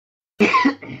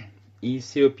I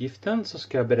C-uppgiften så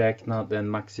ska jag beräkna den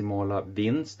maximala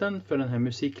vinsten för den här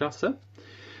musikklassen.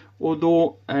 Och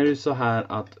då är det så här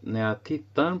att när jag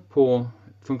tittar på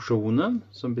funktionen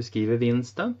som beskriver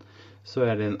vinsten så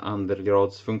är det en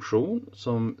andragradsfunktion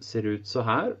som ser ut så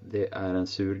här. Det är en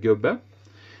sur gubbe.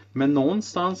 Men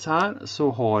någonstans här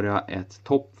så har jag ett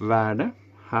toppvärde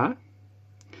här.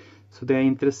 Så det jag är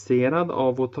intresserad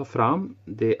av att ta fram,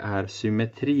 det är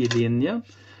symmetrilinjen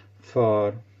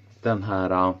för den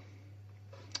här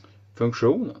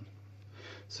funktionen.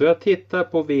 Så jag tittar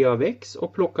på v av x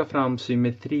och plockar fram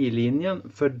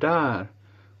symmetrilinjen, för där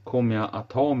kommer jag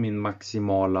att ha min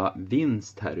maximala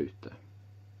vinst här ute.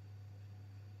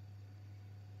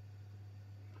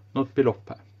 Något belopp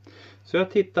här. Så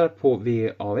jag tittar på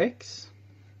v av x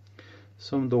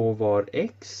som då var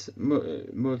x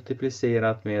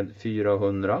multiplicerat med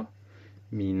 400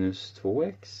 minus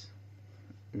 2x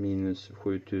minus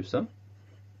 7000.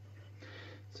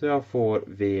 Så jag får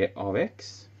v av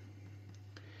x.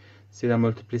 Sedan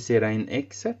multiplicera in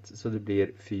x så det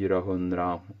blir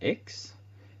 400x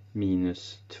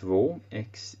minus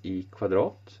 2x i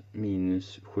kvadrat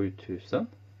minus 7000.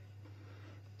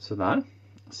 Sådär.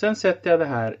 Sen sätter jag det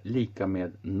här lika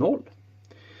med 0.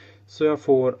 Så jag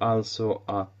får alltså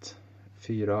att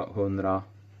 400x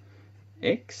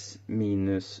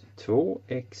minus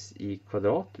 2x i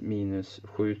kvadrat minus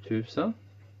 7000.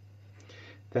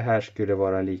 Det här skulle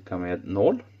vara lika med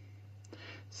 0.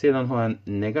 Sedan har jag en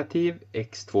negativ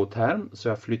x2-term, så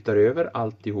jag flyttar över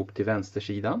alltihop till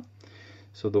vänstersidan.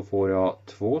 Så då får jag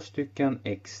 2 stycken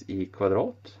x i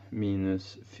kvadrat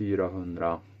minus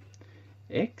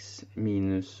 400x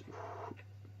minus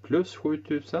plus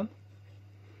 7000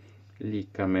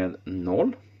 lika med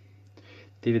 0.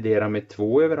 Dividera med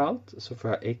 2 överallt så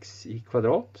får jag x i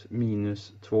kvadrat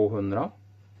minus 200x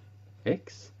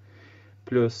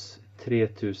plus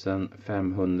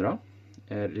 3500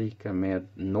 är lika med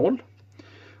 0.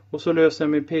 Och så löser jag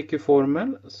med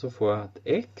PQ-formel så får jag att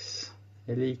x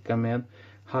är lika med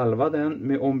halva den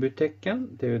med ombytt tecken.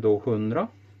 Det är då 100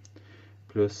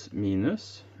 plus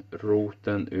minus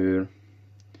roten ur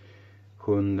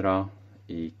 100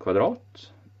 i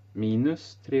kvadrat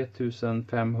minus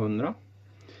 3500.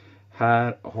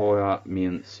 Här har jag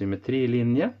min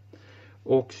symmetrilinje.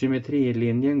 Och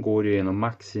symmetrilinjen går genom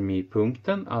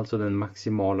maximipunkten, alltså den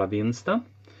maximala vinsten.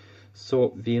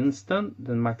 Så vinsten,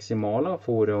 den maximala,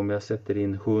 får jag om jag sätter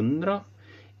in 100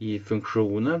 i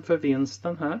funktionen för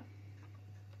vinsten här.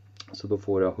 Så då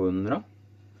får jag 100.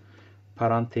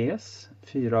 Parentes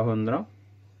 400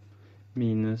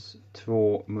 minus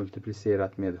 2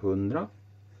 multiplicerat med 100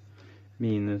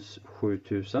 minus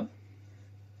 7000.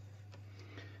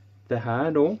 Det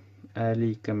här då är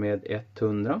lika med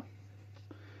 100.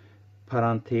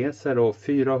 Parentes är då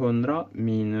 400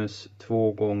 minus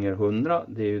 2 gånger 100.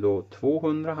 Det är ju då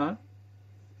 200 här.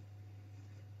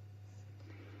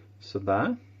 Så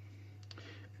där.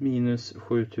 Minus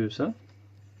 7000.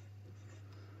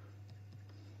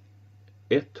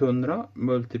 100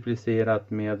 multiplicerat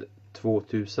med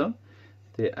 2000.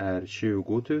 Det är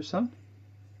 20 000.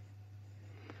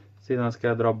 Sedan ska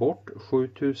jag dra bort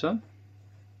 7000.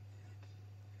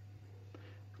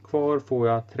 Kvar får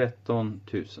jag 13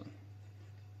 000.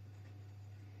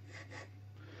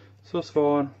 Så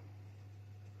svar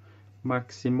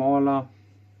maximala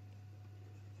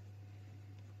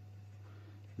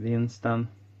vinsten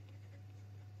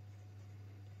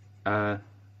är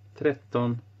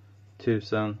 13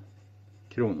 000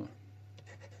 kronor.